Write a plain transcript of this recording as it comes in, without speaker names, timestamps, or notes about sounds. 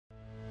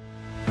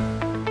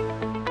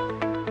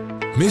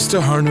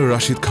Mr. Harnur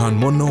Rashid Khan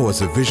Monno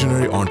was a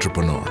visionary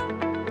entrepreneur.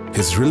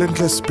 His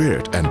relentless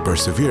spirit and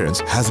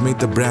perseverance has made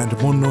the brand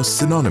Monno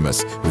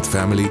synonymous with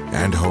family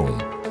and home.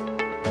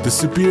 The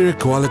superior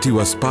quality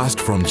was passed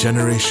from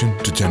generation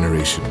to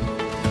generation.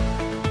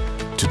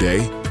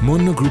 Today,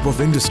 Monno Group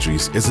of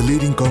Industries is a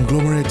leading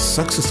conglomerate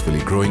successfully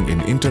growing in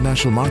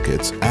international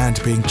markets and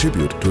paying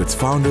tribute to its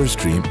founder's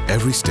dream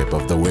every step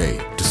of the way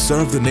to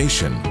serve the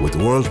nation with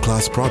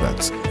world-class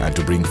products and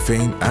to bring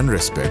fame and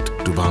respect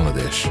to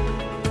Bangladesh.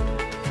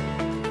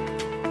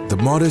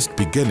 The modest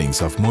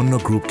beginnings of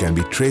Monno Group can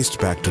be traced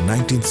back to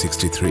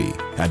 1963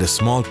 and a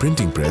small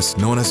printing press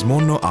known as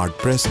Monno Art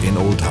Press in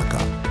Old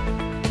Dhaka.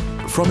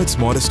 From its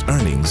modest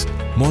earnings,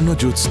 Monno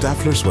Jute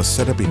Stafflers was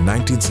set up in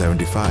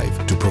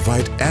 1975 to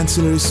provide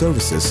ancillary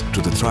services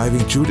to the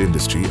thriving jute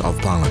industry of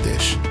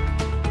Bangladesh.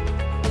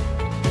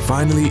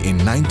 Finally,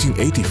 in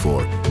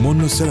 1984,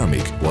 Monno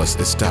Ceramic was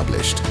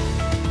established.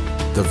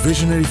 The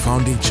visionary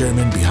founding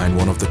chairman behind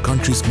one of the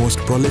country's most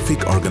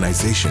prolific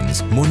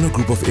organizations, Monno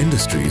Group of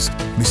Industries,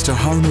 Mr.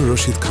 Harnur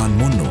Rashid Khan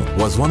Monno,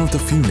 was one of the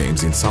few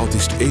names in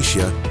Southeast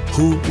Asia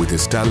who, with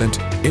his talent,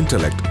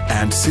 intellect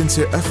and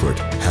sincere effort,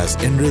 has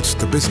enriched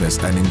the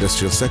business and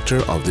industrial sector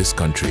of this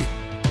country.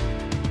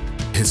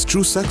 His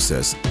true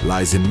success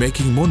lies in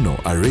making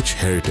Monno a rich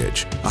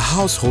heritage, a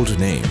household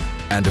name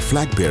and a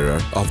flag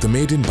bearer of the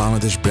Made in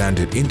Bangladesh brand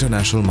in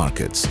international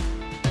markets.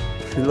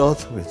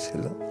 Philosophy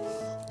chilo.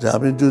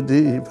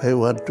 If I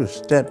want to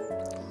stand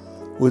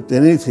with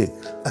anything,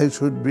 I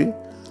should be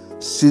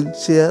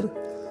sincere,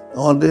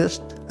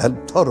 honest and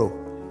thorough.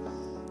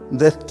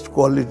 That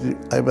quality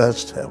I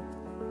must have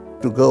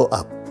to go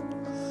up.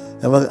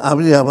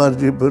 আমি আমার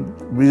জীবন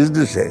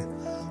বিজনেসে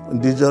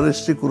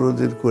dishonesty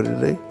কোনোদিন করি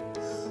নাই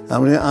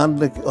আমি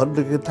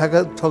অন্যকে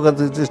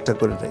ঠকাতে চেষ্টা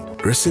করি নাই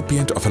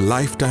Recipient of a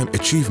Lifetime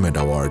Achievement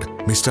Award,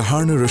 Mr.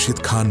 Harnur Rashid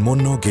Khan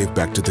Monno gave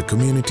back to the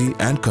community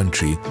and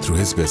country through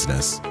his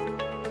business.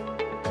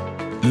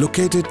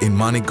 Located in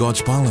Manikganj,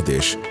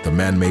 Bangladesh, the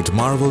man-made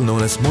marvel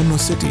known as Monno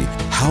City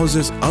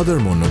houses other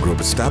Monno Group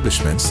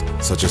establishments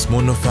such as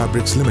Monno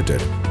Fabrics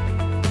Limited,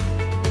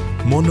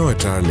 Monno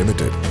Attire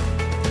Limited,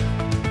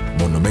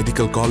 Monno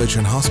Medical College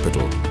and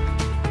Hospital,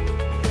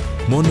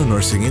 Monno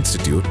Nursing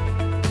Institute,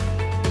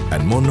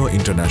 and Monno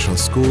International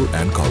School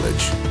and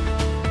College.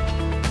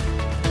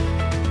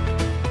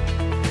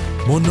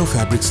 Monno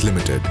Fabrics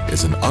Limited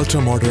is an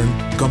ultra-modern,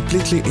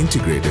 completely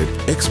integrated,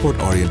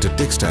 export-oriented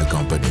textile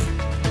company.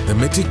 The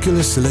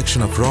meticulous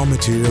selection of raw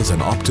materials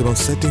and optimal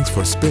settings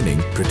for spinning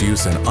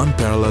produce an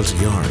unparalleled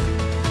yarn.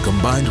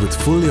 Combined with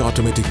fully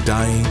automatic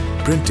dyeing,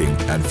 printing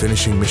and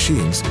finishing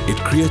machines, it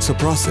creates a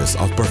process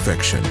of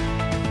perfection.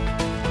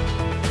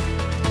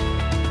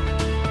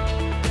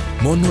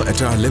 Monno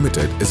Attire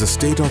Limited is a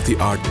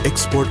state-of-the-art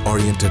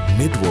export-oriented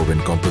knit-woven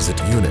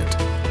composite unit.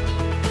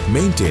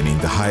 Maintaining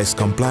the highest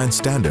compliance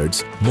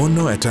standards,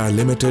 Monno Attire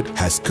Limited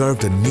has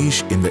carved a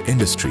niche in the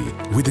industry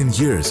within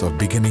years of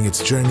beginning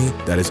its journey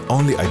that is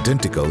only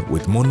identical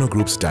with Monno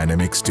Group's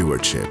dynamic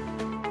stewardship.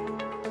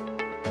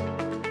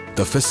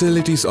 The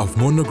facilities of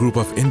Monno Group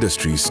of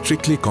Industries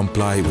strictly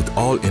comply with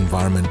all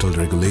environmental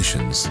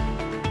regulations.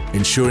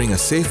 Ensuring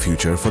a safe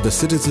future for the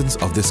citizens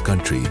of this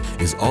country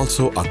is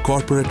also a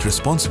corporate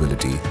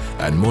responsibility,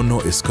 and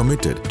Monno is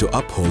committed to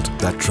uphold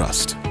that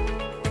trust.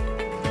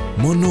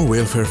 Monno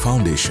Welfare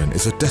Foundation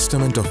is a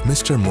testament of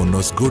Mr.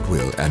 Monno's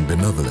goodwill and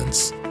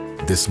benevolence.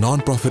 This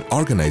non-profit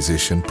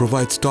organization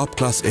provides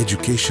top-class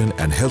education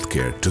and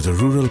healthcare to the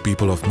rural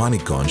people of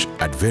Manikganj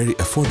at very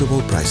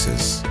affordable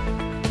prices.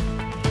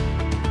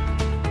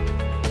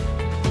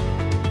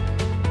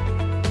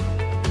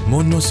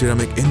 Monno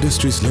Ceramic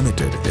Industries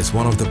Limited is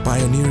one of the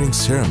pioneering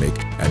ceramic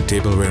and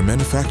tableware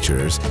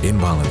manufacturers in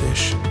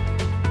Bangladesh.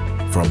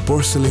 From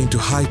porcelain to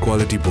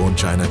high-quality bone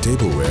china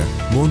tableware,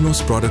 Monno's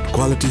product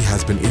quality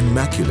has been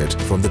immaculate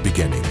from the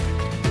beginning.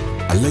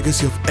 A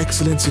legacy of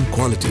excellence in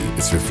quality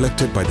is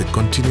reflected by the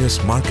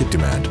continuous market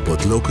demand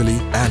both locally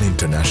and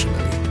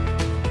internationally.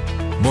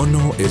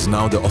 Monno is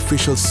now the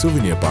official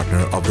souvenir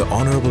partner of the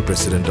Honorable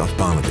President of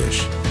Bangladesh.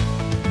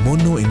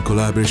 Monno, in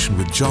collaboration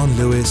with John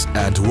Lewis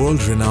and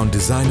world-renowned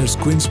designers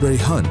Queensberry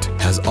Hunt,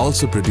 has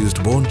also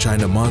produced bone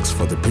china mugs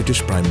for the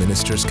British Prime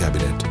Minister's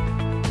cabinet.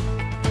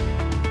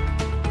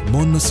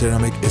 Monno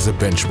Ceramic is a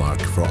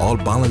benchmark for all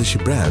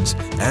Bangladeshi brands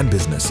and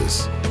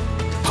businesses.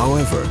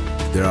 However,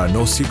 there are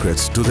no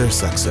secrets to their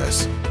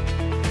success.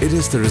 It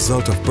is the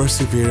result of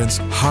perseverance,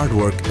 hard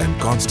work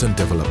and constant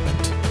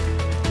development.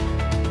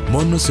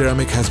 Monno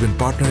Ceramic has been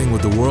partnering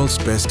with the world's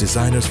best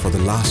designers for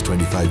the last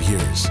 25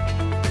 years.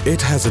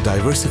 It has a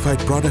diversified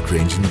product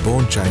range in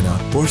bone china,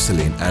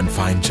 porcelain and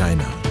fine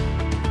china.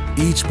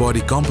 Each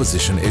body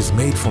composition is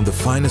made from the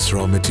finest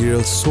raw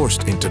materials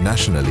sourced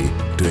internationally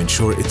to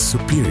ensure its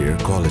superior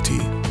quality.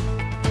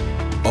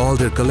 All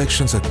their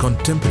collections are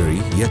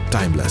contemporary yet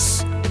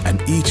timeless,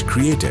 and each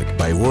created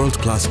by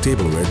world-class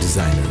tableware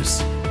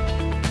designers.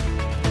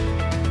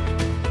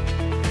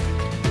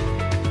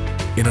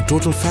 In a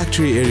total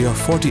factory area of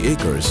 40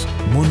 acres,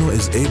 Monno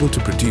is able to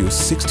produce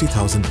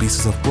 60,000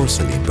 pieces of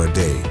porcelain per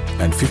day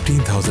and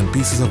 15,000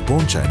 pieces of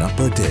bone china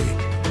per day.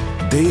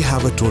 They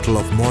have a total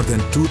of more than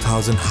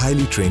 2,000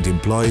 highly trained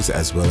employees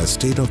as well as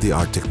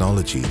state-of-the-art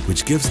technology,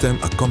 which gives them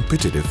a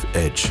competitive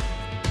edge.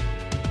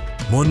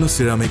 Monno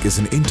Ceramic is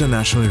an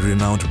internationally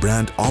renowned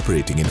brand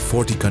operating in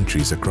 40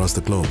 countries across the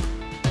globe.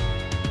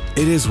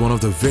 It is one of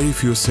the very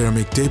few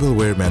ceramic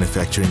tableware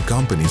manufacturing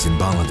companies in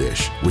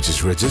Bangladesh, which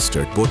is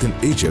registered both in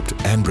Egypt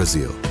and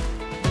Brazil.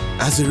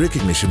 As a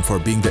recognition for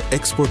being the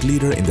export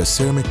leader in the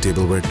ceramic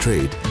tableware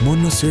trade,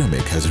 Monno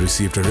Ceramic has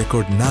received a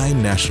record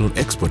 9 national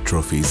export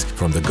trophies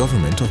from the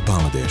government of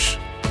Bangladesh.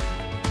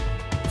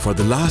 For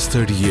the last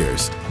 30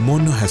 years,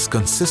 Monno has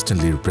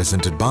consistently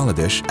represented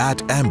Bangladesh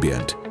at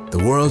Ambient,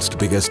 the world's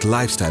biggest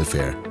lifestyle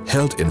fair,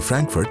 held in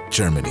Frankfurt,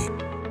 Germany.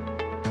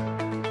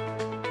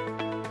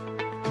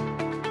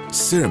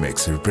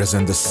 Ceramics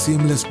represent the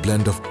seamless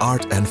blend of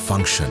art and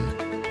function,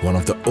 one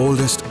of the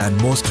oldest and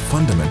most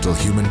fundamental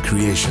human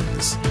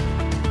creations.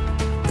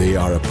 They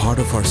are a part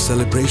of our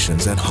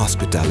celebrations and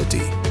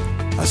hospitality,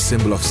 a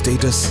symbol of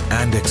status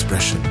and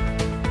expression.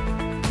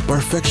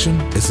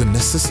 Perfection is a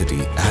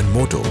necessity and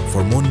motto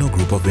for Monno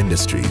Group of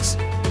Industries.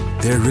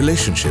 Their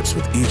relationships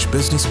with each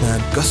businessman,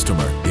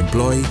 customer,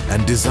 employee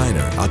and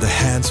designer are the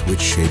hands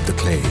which shape the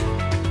clay.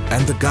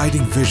 And the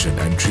guiding vision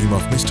and dream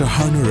of Mr.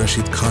 Harun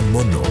Rashid Khan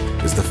Monno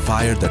is the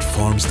fire that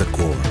forms the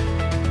core.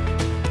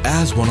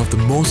 As one of the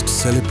most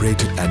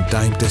celebrated and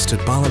time-tested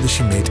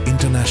Bangladeshi-made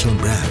international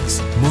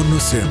brands, Monno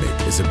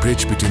Ceramic is a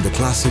bridge between the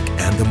classic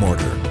and the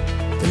modern.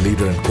 The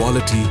leader in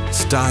quality,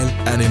 style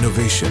and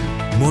innovation,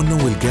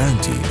 Monno will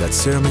guarantee that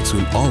ceramics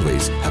will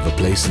always have a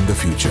place in the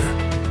future.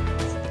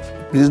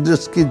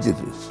 Business ki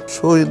jinis,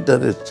 so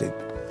interesting.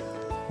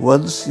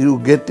 Once you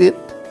get it,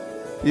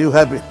 you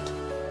have it.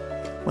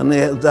 মানে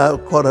যা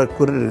করার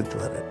করে নিতে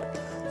পারেন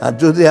আর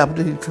যদি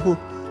আপনি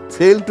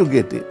fail to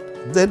get it,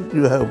 then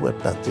you have got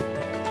nothing.